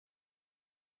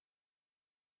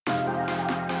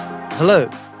Hello,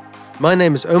 my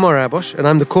name is Omar Abosh, and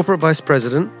I'm the Corporate Vice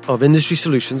President of Industry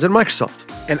Solutions at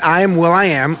Microsoft. And I am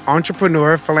will.i.am,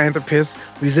 entrepreneur, philanthropist,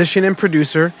 musician, and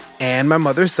producer, and my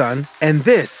mother's son, and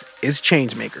this is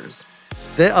Changemakers.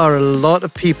 There are a lot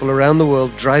of people around the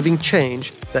world driving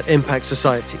change that impact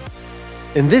society.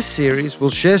 In this series, we'll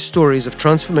share stories of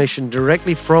transformation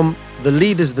directly from the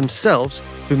leaders themselves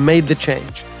who made the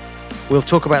change. We'll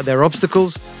talk about their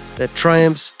obstacles, their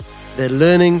triumphs, their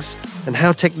learnings, and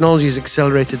how technology has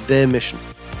accelerated their mission.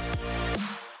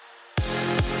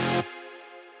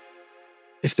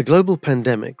 If the global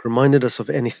pandemic reminded us of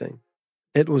anything,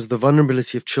 it was the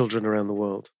vulnerability of children around the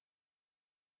world.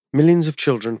 Millions of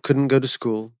children couldn't go to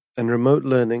school, and remote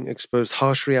learning exposed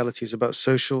harsh realities about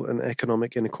social and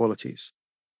economic inequalities.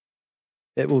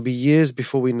 It will be years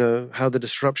before we know how the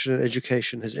disruption in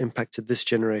education has impacted this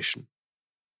generation.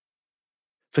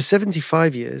 For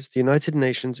 75 years, the United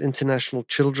Nations International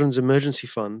Children's Emergency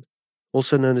Fund,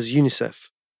 also known as UNICEF,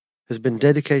 has been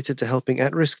dedicated to helping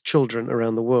at-risk children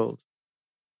around the world.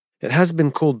 It has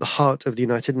been called the heart of the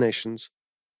United Nations,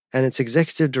 and its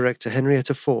executive director,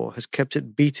 Henrietta Fore, has kept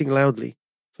it beating loudly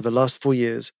for the last 4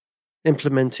 years,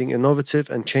 implementing innovative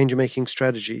and change-making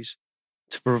strategies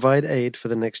to provide aid for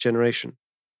the next generation.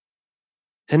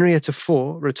 Henrietta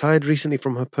Fore retired recently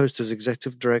from her post as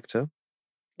executive director,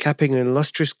 capping an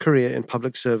illustrious career in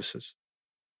public services.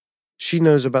 She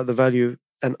knows about the value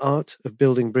and art of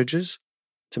building bridges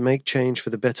to make change for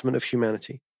the betterment of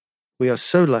humanity. We are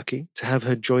so lucky to have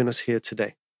her join us here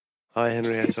today. Hi,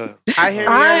 Henrietta. Hi,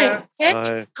 Henrietta.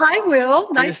 Hi. Hi,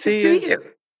 Will. Nice to see you.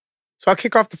 So I'll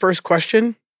kick off the first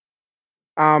question.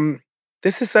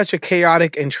 This is such a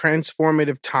chaotic and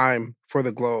transformative time for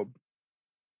the globe.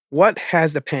 What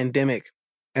has the pandemic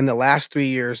and the last 3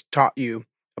 years taught you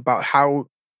about how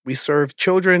we serve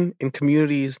children in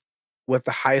communities with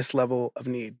the highest level of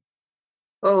need?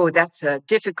 Oh, that's a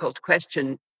difficult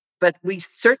question, but we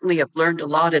certainly have learned a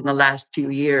lot in the last few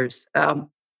years.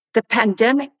 The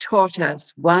pandemic taught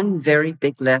us one very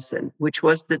big lesson, which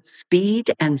was that speed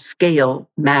and scale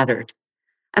mattered.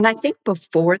 And I think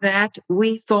before that,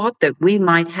 we thought that we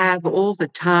might have all the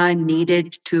time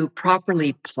needed to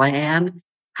properly plan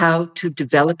how to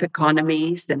develop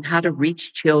economies and how to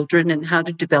reach children and how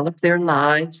to develop their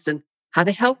lives and how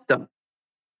to help them.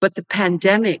 But the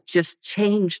pandemic just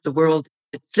changed the world.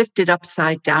 It flipped it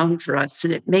upside down for us,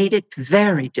 and it made it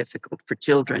very difficult for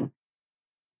children.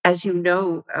 As you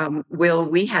know, Will,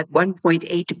 we had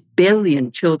 1.8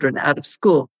 billion children out of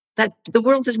school. That the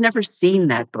world has never seen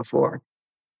that before.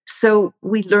 So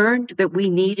we learned that we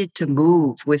needed to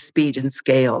move with speed and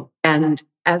scale. And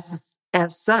as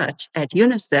such, at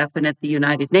UNICEF and at the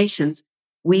United Nations,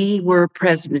 we were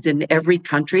present in every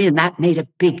country, and that made a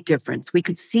big difference. We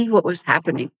could see what was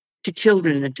happening to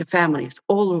children and to families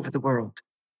all over the world.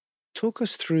 Talk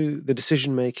us through the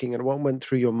decision-making and what went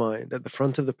through your mind at the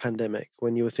front of the pandemic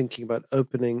when you were thinking about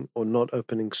opening or not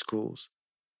opening schools.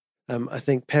 I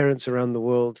think parents around the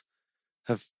world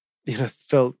have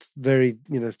felt very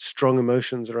strong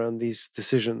emotions around these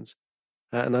decisions,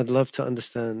 and I'd love to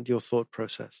understand your thought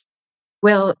process.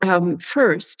 Well,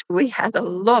 first, we had a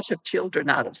lot of children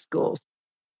out of schools.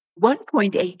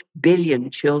 1.8 billion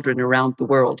children around the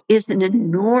world is an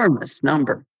enormous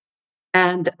number.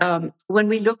 And when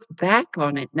we look back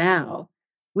on it now,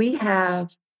 we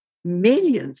have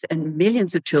millions and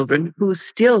millions of children who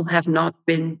still have not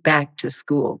been back to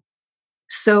school.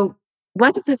 So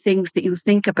one of the things that you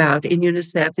think about in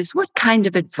UNICEF is what kind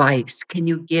of advice can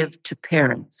you give to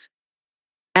parents?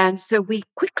 And so we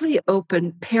quickly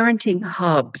opened parenting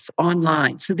hubs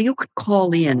online so that you could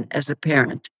call in as a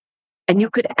parent and you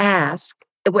could ask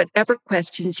whatever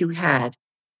questions you had.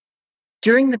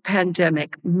 During the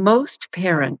pandemic, most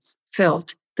parents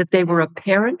felt that they were a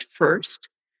parent first,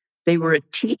 they were a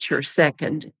teacher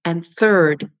second, and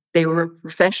third, they were a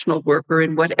professional worker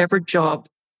in whatever job,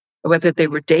 whether they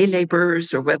were day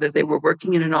laborers or whether they were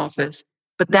working in an office.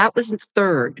 But that was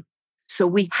third. So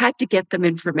we had to get them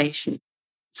information.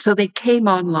 So they came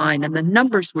online and the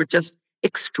numbers were just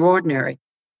extraordinary.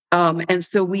 And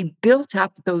so we built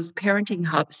up those parenting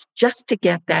hubs just to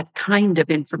get that kind of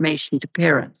information to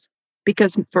parents,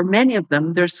 because for many of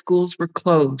them, their schools were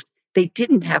closed. They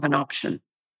didn't have an option.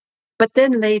 But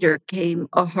then later came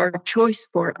a hard choice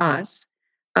for us.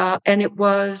 And it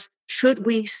was, should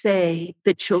we say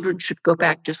that children should go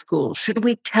back to school? Should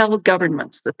we tell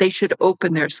governments that they should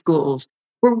open their schools?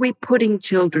 Were we putting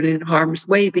children in harm's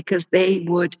way because they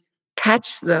would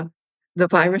catch the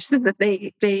virus and that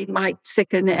they might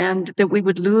sicken and that we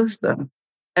would lose them?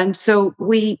 And so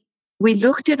we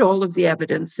looked at all of the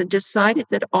evidence and decided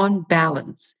that on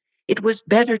balance, it was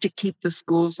better to keep the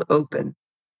schools open.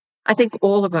 I think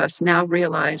all of us now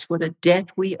realize what a debt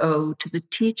we owe to the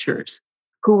teachers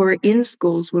who were in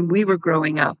schools when we were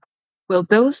growing up. Well,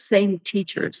 those same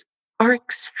teachers are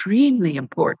extremely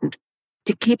important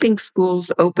to keeping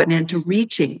schools open and to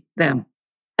reaching them.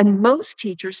 And most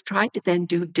teachers tried to then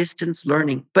do distance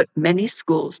learning, but many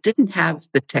schools didn't have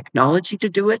the technology to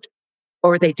do it,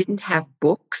 or they didn't have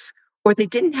books, or they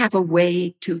didn't have a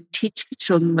way to teach the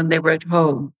children when they were at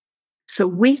home. So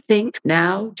we think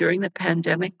now during the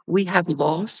pandemic, we have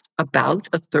lost about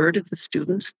a third of the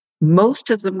students, most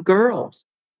of them girls.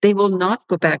 They will not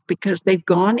go back because they've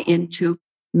gone into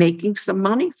making some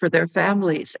money for their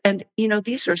families. And,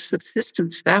 these are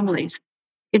subsistence families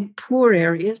in poor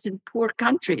areas, in poor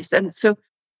countries. And so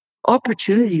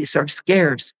opportunities are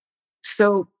scarce.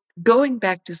 So going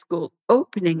back to school,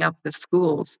 opening up the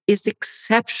schools is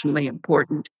exceptionally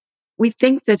important. We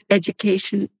think that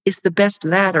education is the best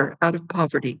ladder out of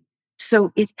poverty.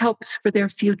 So it helps for their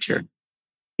future.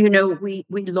 We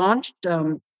launched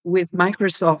with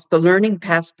Microsoft the Learning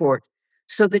Passport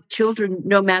so that children,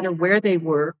 no matter where they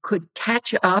were, could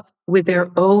catch up with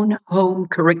their own home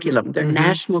curriculum, their Mm-hmm.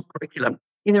 national curriculum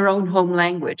in their own home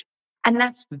language. And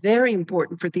that's very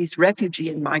important for these refugee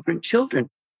and migrant children.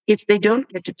 If they don't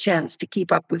get a chance to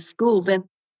keep up with school, then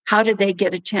how do they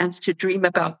get a chance to dream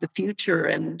about the future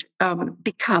and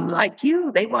become like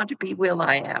you? They want to be Will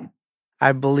I Am.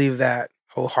 I believe that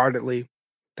wholeheartedly,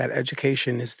 that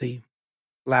education is the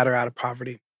ladder out of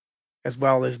poverty, as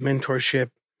well as mentorship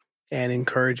and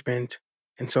encouragement.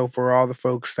 And so for all the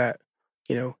folks that,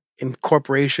 in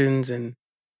corporations and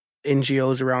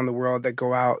NGOs around the world that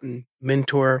go out and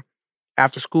mentor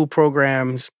after school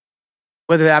programs,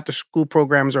 whether the after school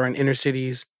programs are in inner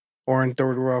cities or in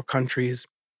third world countries,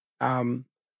 um,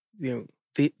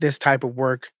 this type of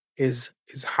work is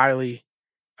highly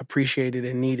appreciated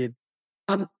and needed.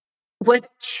 Um,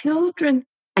 what children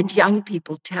and young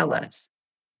people tell us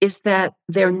is that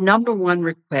their number one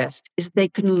request is they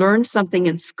can learn something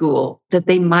in school that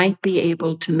they might be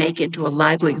able to make into a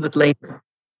livelihood later.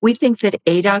 We think that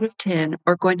 8 out of 10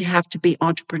 are going to have to be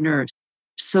entrepreneurs.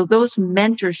 So those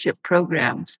mentorship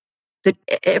programs that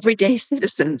everyday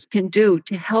citizens can do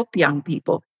to help young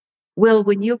people, well,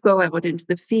 when you go out into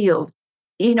the field,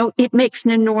 it makes an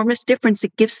enormous difference.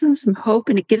 It gives them some hope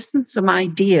and it gives them some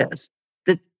ideas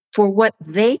that for what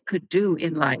they could do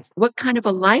in life, what kind of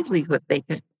a livelihood they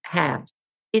could have.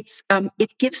 It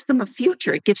gives them a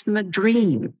future. It gives them a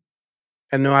dream.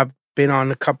 I know I've been on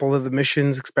a couple of the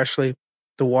missions, especially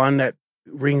the one that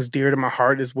rings dear to my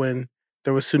heart is when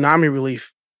there was tsunami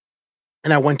relief.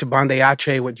 And I went to Bande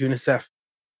Aceh with UNICEF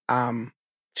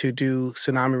to do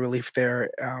tsunami relief there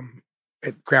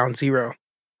at Ground Zero.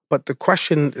 But the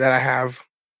question that I have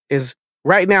is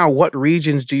right now, what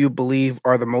regions do you believe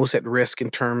are the most at risk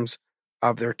in terms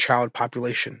of their child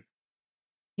population?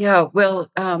 Yeah,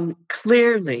 well,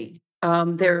 clearly,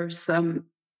 there are some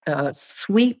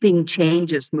sweeping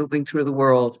changes moving through the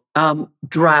world.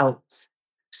 Droughts.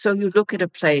 So you look at a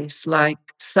place like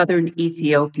southern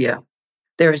Ethiopia.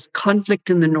 There is conflict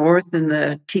in the north in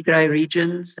the Tigray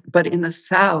regions, but in the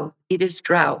south, it is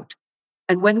drought.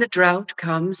 And when the drought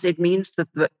comes, it means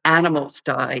that the animals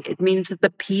die. It means that the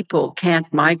people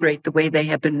can't migrate the way they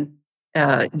have been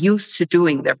used to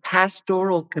doing. They're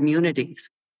pastoral communities.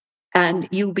 And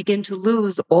you begin to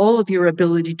lose all of your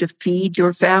ability to feed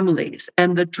your families.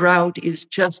 And the drought is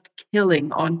just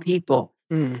killing on people.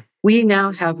 Mm. We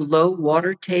now have low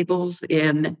water tables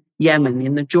in Yemen,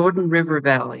 in the Jordan River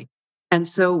Valley. And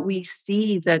so we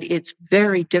see that it's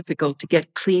very difficult to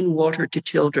get clean water to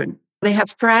children. They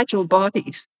have fragile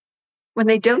bodies. When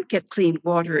they don't get clean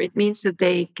water, it means that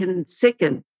they can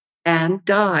sicken and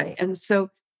die. And so,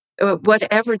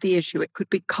 whatever the issue, it could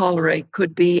be cholera, it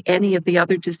could be any of the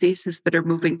other diseases that are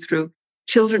moving through,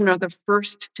 children are the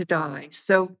first to die.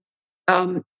 So,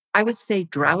 I would say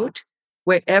drought,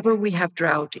 wherever we have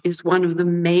drought, is one of the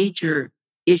major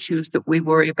issues that we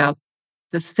worry about.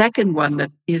 The second one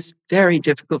that is very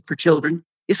difficult for children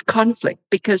is conflict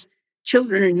because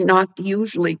children are not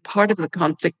usually part of the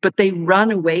conflict, but they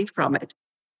run away from it.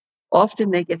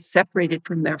 Often they get separated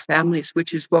from their families,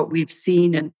 which is what we've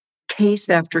seen in case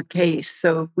after case.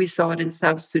 So we saw it in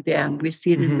South Sudan, we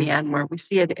see it in Myanmar, we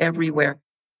see it everywhere.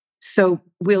 So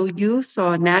you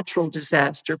saw a natural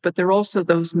disaster, but there are also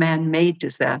those man-made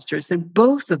disasters. And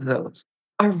both of those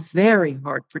are very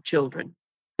hard for children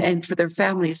and for their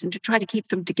families and to try to keep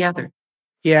them together.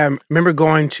 Yeah, I remember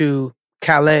going to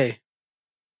Calais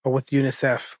with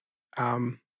UNICEF,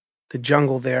 the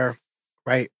jungle there,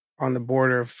 right on the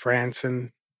border of France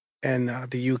and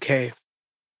the UK,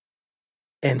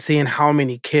 and seeing how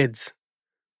many kids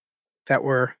that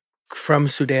were from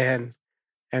Sudan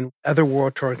and other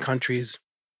war torn countries.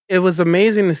 It was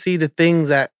amazing to see the things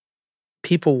that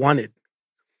people wanted.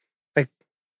 Like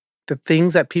the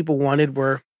things that people wanted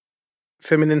were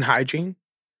feminine hygiene.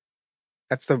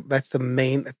 That's the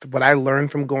main what I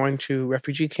learned from going to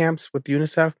refugee camps with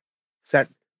UNICEF is that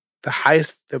the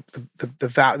highest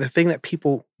the thing that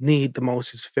people need the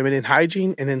most is feminine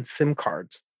hygiene, and then SIM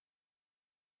cards,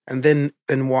 and then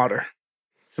water.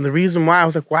 And the reason why I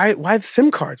was like, why the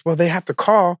SIM cards? Well, they have to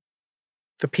call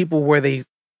the people where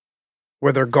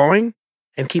they're going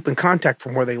and keep in contact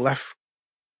from where they left.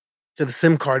 So the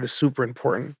SIM card is super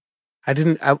important.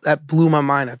 That blew my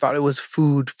mind. I thought it was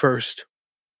food first.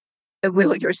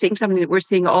 Will, you're seeing something that we're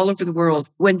seeing all over the world.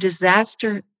 When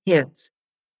disaster hits,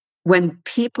 when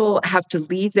people have to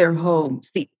leave their homes,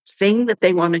 the thing that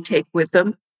they want to take with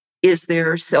them is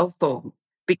their cell phone,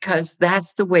 because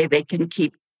that's the way they can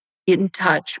keep in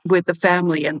touch with the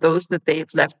family and those that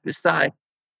they've left beside.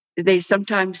 They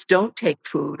sometimes don't take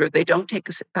food, or they don't take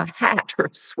a hat or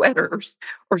a sweater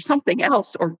or something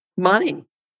else, or money.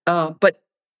 But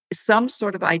some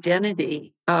sort of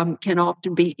identity can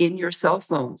often be in your cell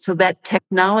phone. So that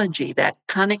technology, that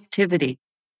connectivity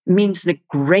means a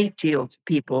great deal to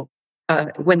people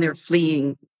when they're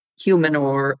fleeing human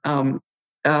or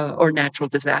natural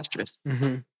disasters.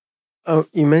 Mm-hmm. Oh,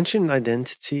 you mentioned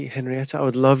identity, Henrietta. I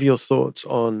would love your thoughts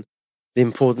on the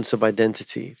importance of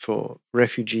identity for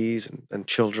refugees and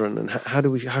children, and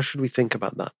how should we think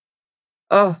about that?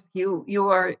 Oh, you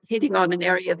are hitting on an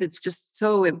area that's just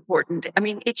so important. I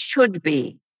mean, it should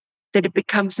be that it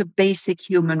becomes a basic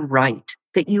human right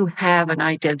that you have an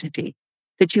identity,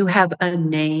 that you have a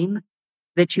name,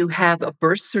 that you have a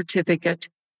birth certificate,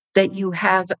 that you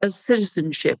have a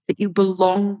citizenship, that you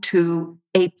belong to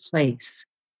a place.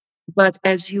 But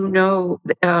as you know,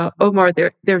 Omar,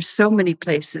 there's so many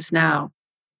places now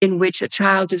in which a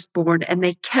child is born and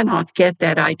they cannot get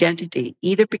that identity,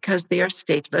 either because they are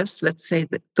stateless, let's say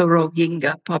the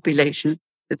Rohingya population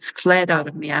that's fled out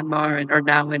of Myanmar and are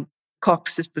now in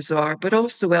Cox's Bazar, but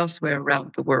also elsewhere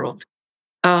around the world.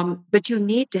 But you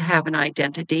need to have an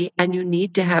identity and you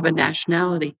need to have a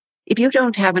nationality. If you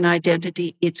don't have an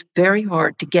identity, it's very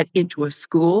hard to get into a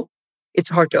school. It's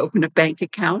hard to open a bank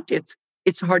account.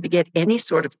 It's hard to get any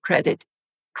sort of credit.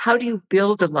 How do you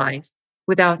build a life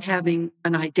without having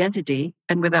an identity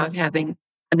and without having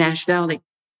a nationality?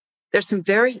 There's some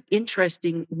very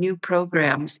interesting new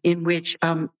programs in which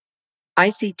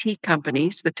ICT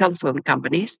companies, the telephone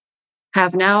companies,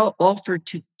 have now offered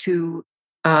to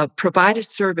provide a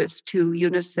service to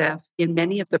UNICEF in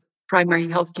many of the primary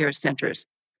healthcare centers,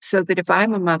 so that if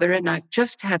I'm a mother and I've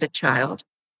just had a child,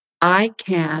 I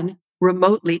can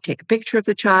remotely take a picture of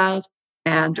the child,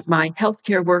 and my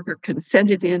healthcare worker can send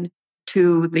it in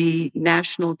to the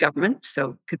national government,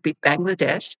 so it could be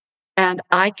Bangladesh, and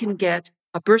I can get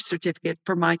a birth certificate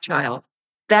for my child.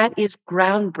 That is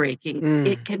groundbreaking.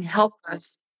 It can help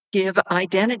us give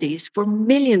identities for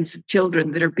millions of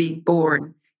children that are being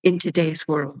born in today's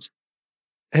world.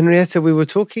 Henrietta, we were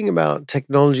talking about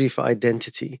technology for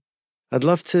identity. I'd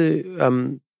love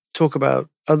to talk about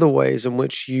other ways in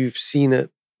which you've seen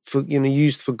it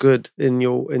used for good in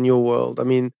your world. I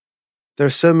mean, there are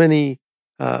so many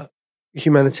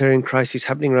humanitarian crises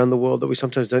happening around the world that we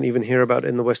sometimes don't even hear about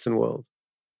in the Western world.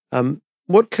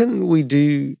 What can we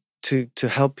do to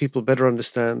help people better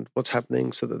understand what's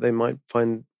happening so that they might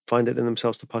find it in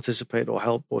themselves to participate or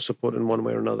help or support in one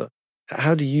way or another?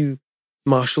 How do you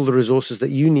marshal the resources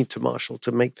that you need to marshal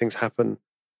to make things happen,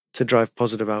 to drive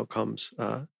positive outcomes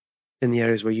in the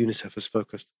areas where UNICEF is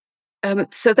focused?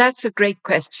 So that's a great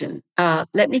question.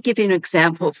 Let me give you an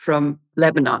example from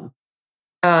Lebanon.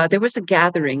 There was a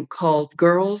gathering called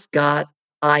Girls Got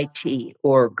IT,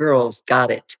 or Girls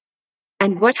Got It.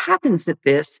 And what happens at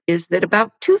this is that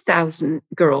about 2,000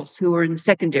 girls who are in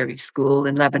secondary school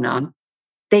in Lebanon,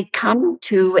 they come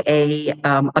to a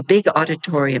big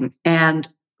auditorium, and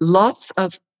lots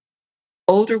of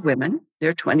older women,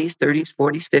 their 20s, 30s,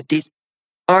 40s, 50s,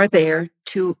 are there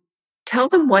to tell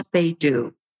them what they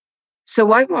do.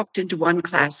 So I walked into one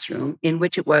classroom in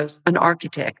which it was an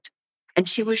architect, and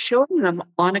she was showing them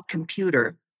on a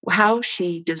computer how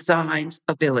she designs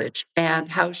a village and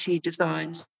how she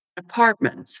designs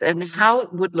apartments and how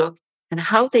it would look and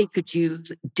how they could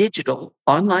use digital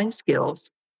online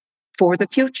skills for the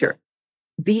future.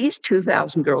 These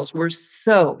 2,000 girls were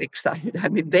so excited. I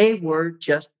mean, they were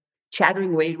just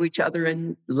chattering away to each other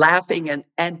and laughing,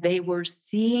 and they were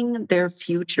seeing their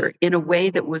future in a way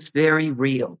that was very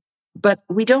real. But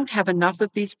we don't have enough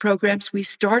of these programs. We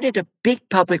started a big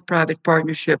public-private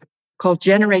partnership called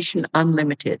Generation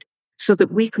Unlimited so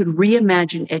that we could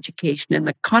reimagine education and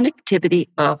the connectivity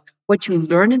of what you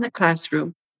learn in the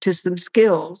classroom to some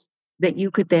skills that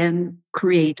you could then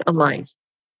create a life.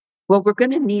 Well, we're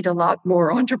going to need a lot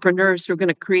more entrepreneurs who are going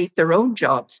to create their own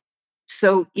jobs.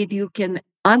 So if you can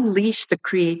unleash the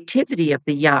creativity of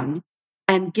the young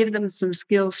and give them some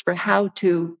skills for how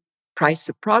to price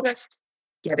a product,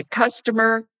 get a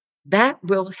customer, that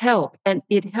will help. And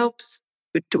it helps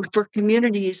for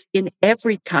communities in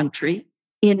every country,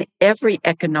 in every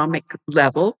economic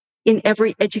level, in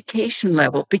every education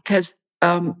level, because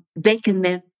they can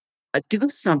then do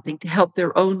something to help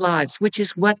their own lives, which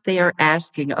is what they are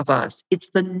asking of us. It's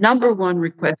the number one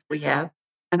request we have.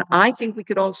 And I think we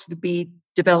could also be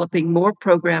developing more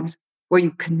programs where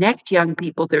you connect young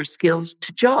people, their skills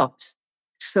to jobs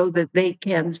so that they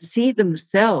can see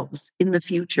themselves in the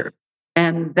future.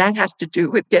 And that has to do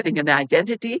with getting an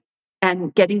identity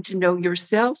and getting to know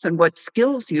yourself and what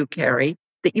skills you carry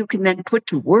that you can then put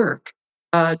to work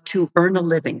to earn a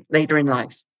living later in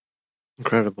life.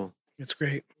 Incredible. It's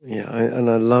great. Yeah, and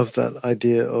I love that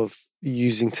idea of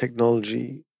using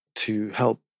technology to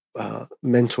help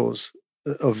mentors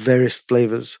of various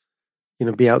flavors,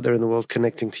 be out there in the world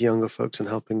connecting to younger folks and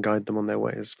helping guide them on their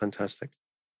way. Is fantastic.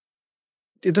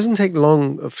 It doesn't take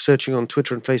long of searching on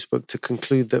Twitter and Facebook to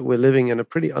conclude that we're living in a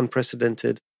pretty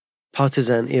unprecedented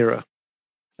partisan era.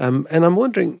 And I'm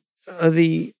wondering,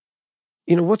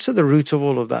 what's at the root of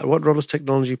all of that? What role is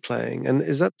technology playing? And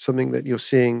is that something that you're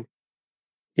seeing,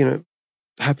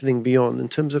 happening beyond in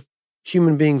terms of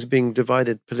human beings being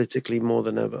divided politically more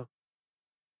than ever?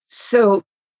 So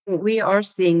we are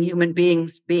seeing human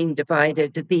beings being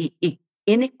divided. The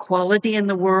inequality in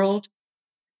the world,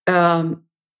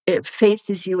 it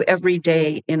faces you every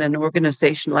day in an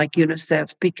organization like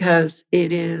UNICEF because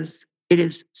it is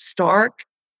stark,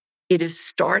 it is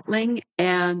startling,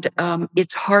 and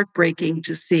it's heartbreaking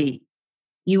to see.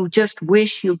 You just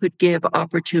wish you could give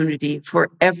opportunity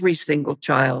for every single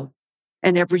child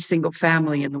and every single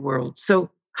family in the world. So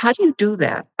how do you do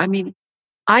that? I mean,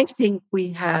 I think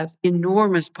we have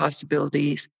enormous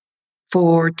possibilities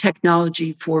for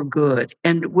technology for good.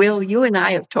 And Will, you and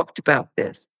I have talked about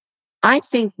this. I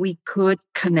think we could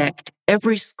connect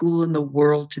every school in the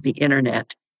world to the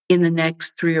internet in the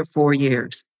next 3 or 4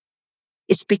 years.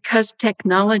 It's because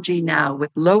technology now,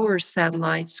 with lower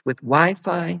satellites, with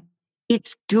Wi-Fi,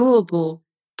 it's doable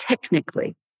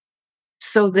technically.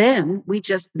 So then we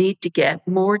just need to get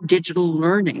more digital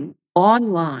learning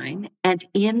online and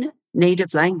in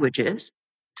native languages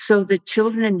so that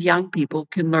children and young people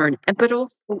can learn, but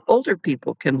also older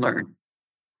people can learn.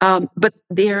 But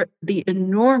the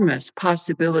enormous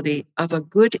possibility of a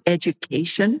good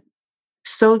education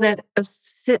so that a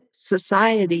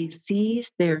society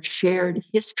sees their shared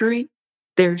history,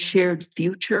 their shared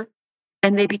future,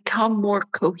 and they become more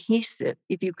cohesive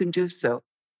if you can do so.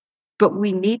 But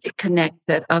we need to connect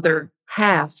that other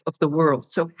half of the world.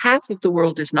 So half of the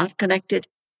world is not connected,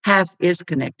 half is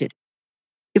connected.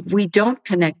 If we don't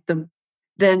connect them,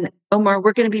 then, Omar,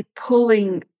 we're going to be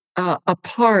pulling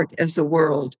apart as a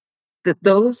world. That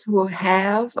those who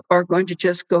have are going to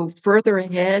just go further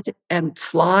ahead and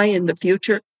fly in the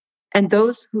future. And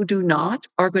those who do not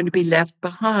are going to be left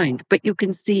behind. But you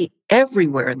can see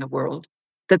everywhere in the world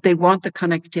that they want the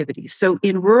connectivity. So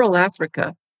in rural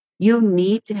Africa, you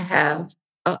need to have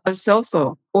a cell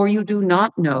phone, or you do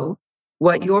not know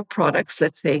what your products,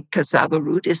 let's say cassava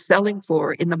root, is selling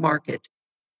for in the market.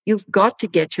 You've got to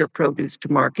get your produce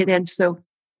to market. And so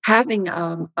having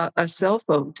a cell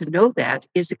phone to know that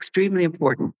is extremely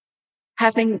important.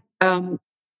 Having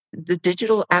the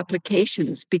digital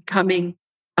applications becoming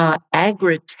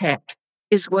agri-tech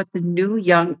is what the new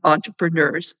young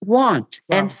entrepreneurs want.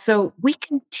 Wow. And so we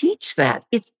can teach that.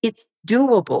 It's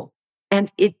doable. And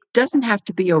it doesn't have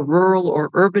to be a rural or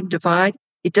urban divide.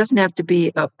 It doesn't have to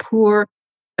be a poor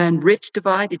and rich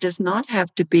divide. It does not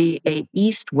have to be a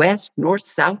east-west,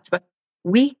 north-south. But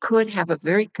we could have a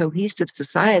very cohesive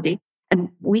society, and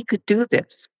we could do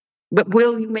this. But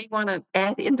Will, you may want to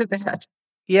add into that.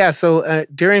 Yeah. So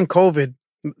during COVID,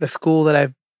 the school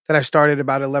that I started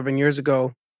about 11 years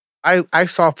ago, I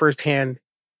saw firsthand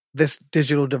this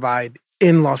digital divide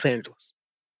in Los Angeles.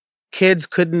 Kids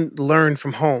couldn't learn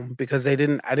from home because we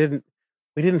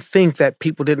didn't think that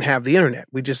people didn't have the internet.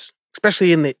 We just,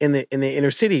 especially in the inner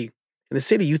city, in the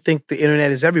city, you think the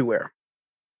internet is everywhere,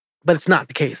 but it's not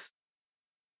the case.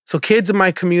 So kids in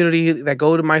my community that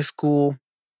go to my school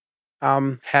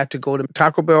had to go to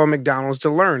Taco Bell and McDonald's to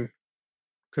learn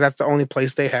because that's the only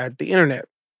place they had the internet.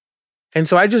 And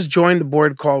so I just joined a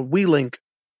board called WeLink,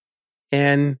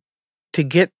 and to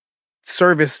get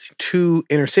service to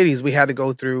inner cities, we had to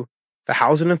go through the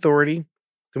Housing Authority.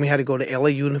 Then we had to go to LA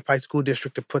Unified School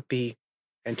District to put the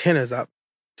antennas up.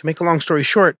 To make a long story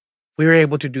short, we were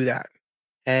able to do that.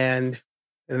 And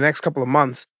in the next couple of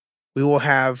months, we will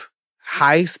have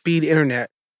high-speed internet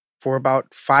for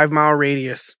about 5-mile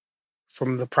radius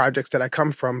from the projects that I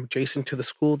come from, adjacent to the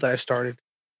school that I started,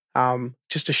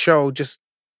 just to show just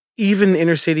even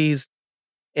inner cities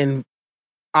in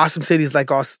awesome cities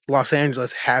like Los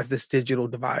Angeles has this digital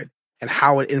divide and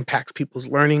how it impacts people's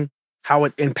learning, how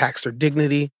it impacts their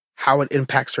dignity, how it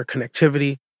impacts their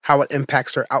connectivity, how it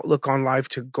impacts their outlook on life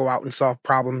to go out and solve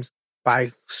problems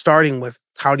by starting with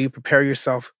how do you prepare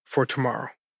yourself for tomorrow.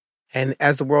 And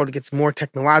as the world gets more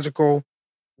technological,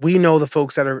 we know the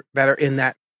folks that are in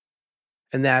that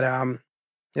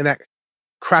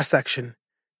cross section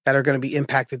that are going to be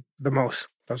impacted the most.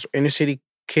 Those are inner city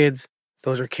kids.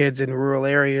 Those are kids in rural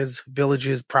areas,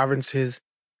 villages, provinces,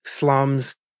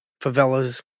 slums,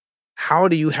 favelas. How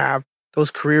do you have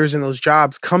those careers and those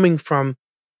jobs coming from,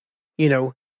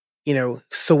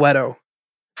 Soweto?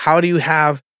 How do you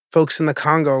have folks in the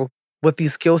Congo with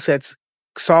these skill sets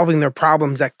solving their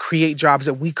problems that create jobs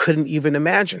that we couldn't even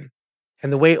imagine?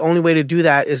 And the only way to do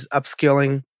that is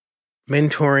upskilling,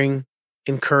 mentoring,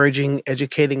 encouraging,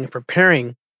 educating, and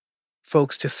preparing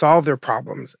folks to solve their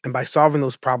problems. And by solving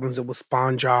those problems, it will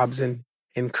spawn jobs and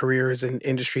careers and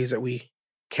industries that we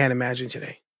can't imagine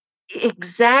today.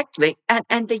 Exactly.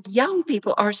 And the young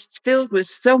people are filled with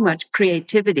so much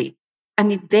creativity. I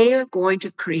mean, they are going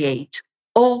to create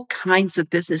all kinds of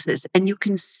businesses, and you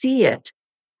can see it.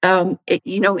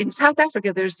 In South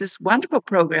Africa, there's this wonderful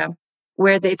program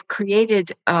where they've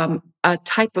created a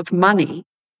type of money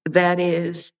that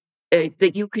is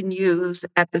that you can use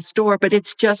at the store, but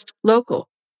it's just local.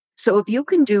 So if you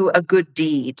can do a good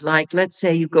deed, like let's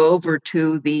say you go over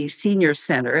to the senior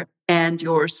center and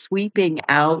you're sweeping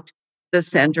out the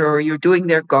center, or you're doing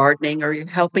their gardening, or you're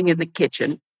helping in the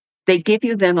kitchen, they give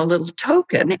you then a little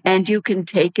token and you can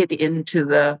take it into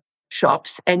the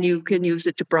shops and you can use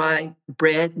it to buy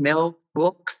bread, milk,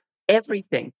 books,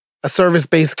 everything. A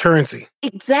service-based currency.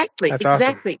 Exactly. That's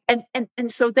exactly. Awesome.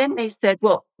 And so then they said,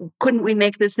 well, couldn't we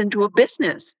make this into a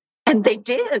business? And they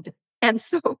did. And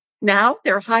so now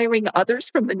they're hiring others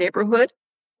from the neighborhood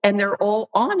and they're all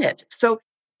on it. So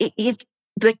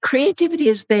the creativity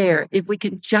is there if we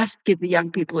can just give the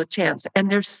young people a chance. And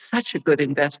there's such a good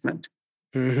investment.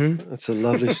 Mm-hmm. That's a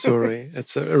lovely story.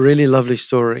 It's a really lovely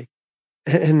story.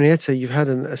 Henrietta, you've had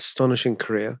an astonishing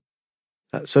career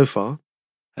so far.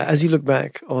 As you look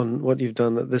back on what you've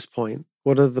done at this point,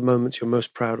 what are the moments you're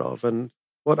most proud of? And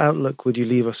what outlook would you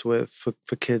leave us with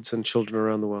for kids and children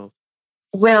around the world?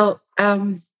 Well,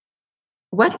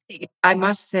 one thing I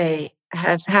must say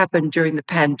has happened during the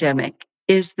pandemic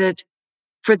is that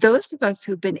for those of us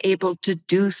who've been able to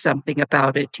do something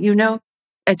about it,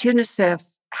 at UNICEF,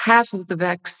 half of the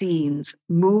vaccines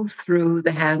move through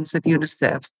the hands of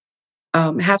UNICEF,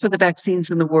 half of the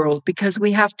vaccines in the world, because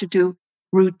we have to do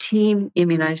routine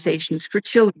immunizations for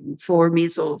children for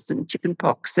measles and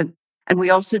chickenpox. And we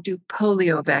also do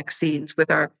polio vaccines with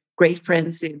our great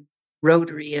friends in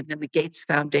Rotary and in the Gates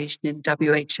Foundation in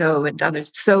WHO and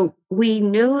others. So we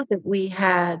knew that we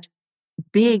had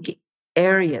big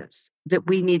areas that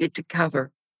we needed to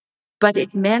cover, but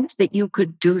it meant that you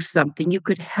could do something, you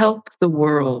could help the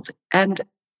world. And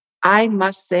I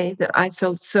must say that I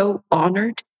felt so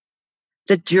honored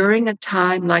that during a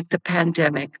time like the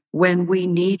pandemic, when we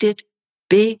needed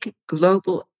big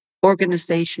global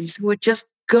organizations who would just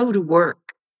go to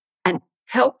work and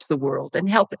help the world and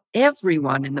help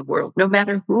everyone in the world, no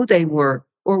matter who they were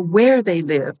or where they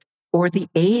lived or the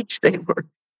age they were.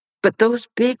 But those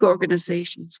big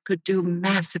organizations could do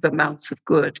massive amounts of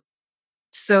good.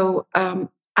 So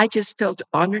I just felt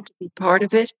honored to be part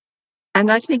of it.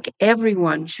 And I think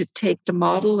everyone should take the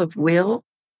model of Will,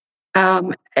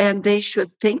 and they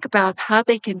should think about how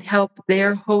they can help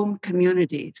their home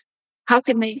communities. How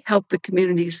can they help the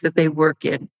communities that they work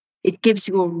in? It gives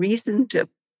you a reason to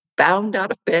bound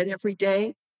out of bed every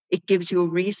day. It gives you a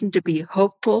reason to be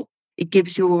hopeful. It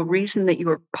gives you a reason that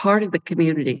you're part of the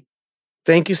community.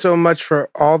 Thank you so much for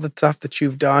all the stuff that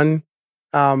you've done,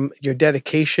 your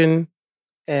dedication,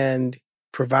 and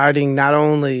providing not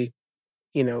only,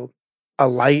 a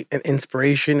light and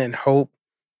inspiration and hope,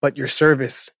 but your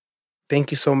service. Thank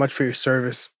you so much for your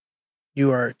service.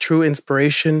 You are a true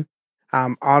inspiration.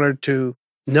 I'm honored to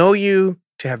know you,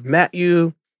 to have met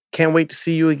you. Can't wait to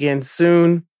see you again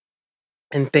soon.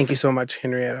 And thank you so much,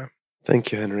 Henrietta.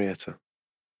 Thank you, Henrietta.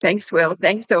 Thanks, Will.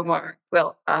 Thanks, Omar.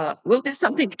 Well, we'll do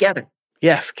something together.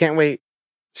 Yes, can't wait.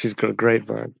 She's got a great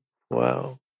vibe.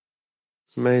 Wow.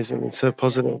 Amazing and so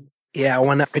positive. Yeah,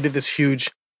 I did this huge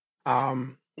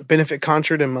benefit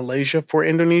concert in Malaysia for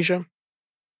Indonesia.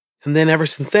 And then ever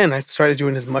since then, I started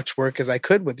doing as much work as I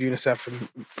could with UNICEF and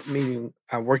meeting,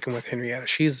 working with Henrietta.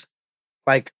 She's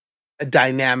like a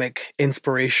dynamic,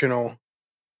 inspirational,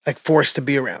 like force to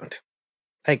be around.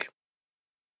 Like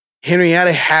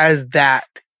Henrietta has that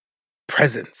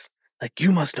presence. Like,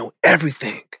 you must know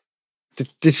everything.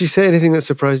 Did she say anything that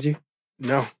surprised you?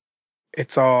 No,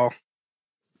 it's all,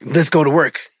 let's go to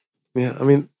work. Yeah, I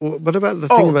mean, what about the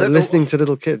thing about listening to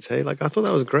little kids? Hey, like I thought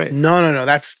that was great. No.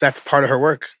 That's part of her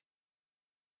work.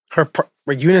 Her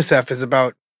UNICEF is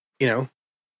about,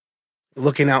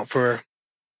 looking out for,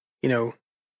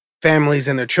 families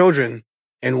and their children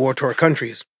in war-torn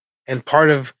countries, and part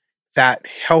of that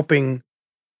helping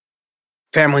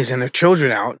families and their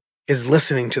children out is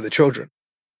listening to the children.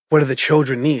 What do the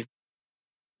children need?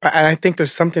 And I think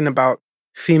there's something about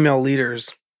female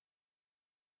leaders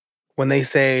when they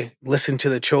say, listen to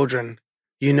the children,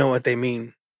 you know what they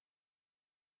mean.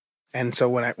 And so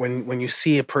when you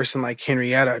see a person like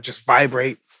Henrietta just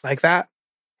vibrate like that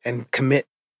and commit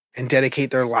and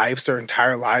dedicate their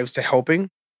entire lives to helping,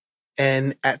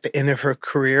 and at the end of her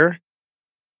career,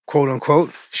 quote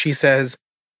unquote, she says,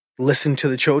 listen to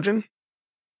the children.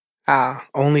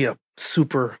 Only a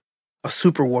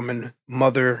superwoman,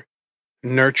 mother,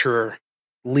 nurturer,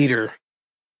 leader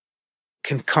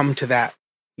can come to that,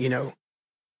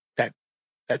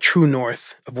 that true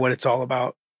north of what it's all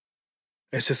about,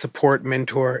 is to support,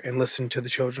 mentor, and listen to the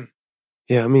children.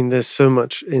 Yeah, I mean, there's so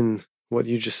much in what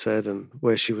you just said and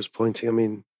where she was pointing. I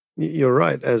mean, you're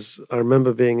right. As I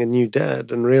remember being a new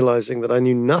dad and realizing that I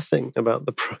knew nothing about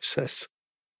the process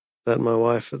that my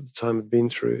wife at the time had been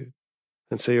through.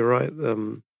 And so you're right.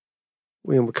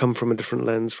 We come from a different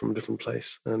lens, from a different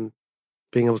place, and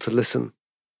being able to listen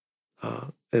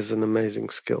is an amazing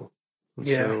skill. And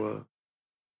yeah. So,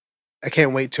 I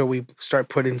can't wait till we start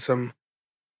putting some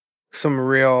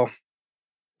real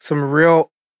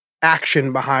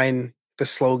action behind the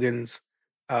slogans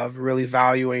of really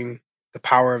valuing the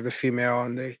power of the female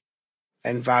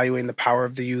and valuing the power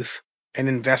of the youth and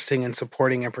investing and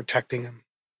supporting and protecting them.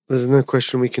 There's no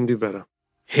question we can do better.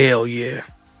 Hell yeah.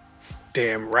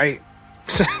 Damn right.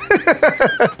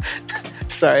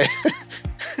 Sorry.